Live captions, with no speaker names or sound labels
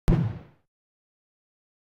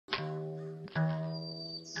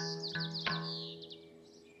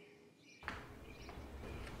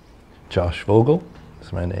Josh Vogel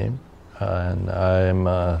is my name, and I'm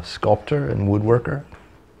a sculptor and woodworker.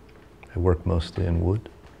 I work mostly in wood.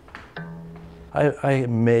 I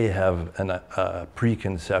may have a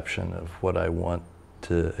preconception of what I want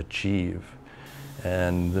to achieve,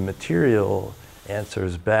 and the material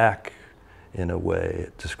answers back in a way.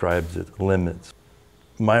 It describes its limits.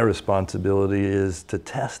 My responsibility is to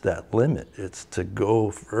test that limit. It's to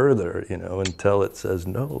go further, until it says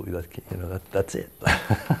no. That's it.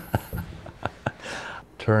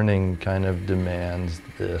 Turning kind of demands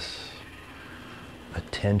this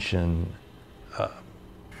attention,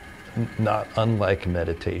 not unlike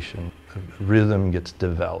meditation. Rhythm gets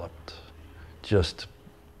developed. Just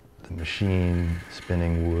the machine,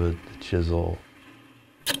 spinning wood, the chisel.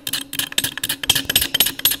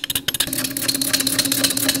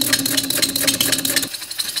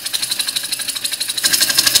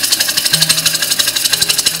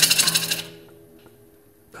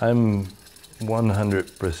 I'm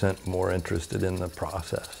 100% more interested in the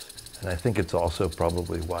process. And I think it's also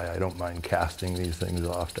probably why I don't mind casting these things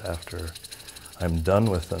off after I'm done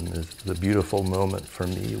with them. Is the beautiful moment for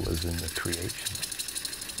me was in the creation.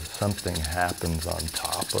 Something happens on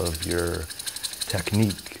top of your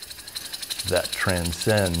technique that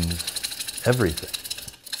transcends everything.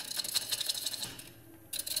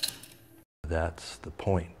 That's the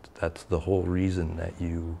point. That's the whole reason that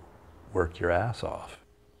you work your ass off.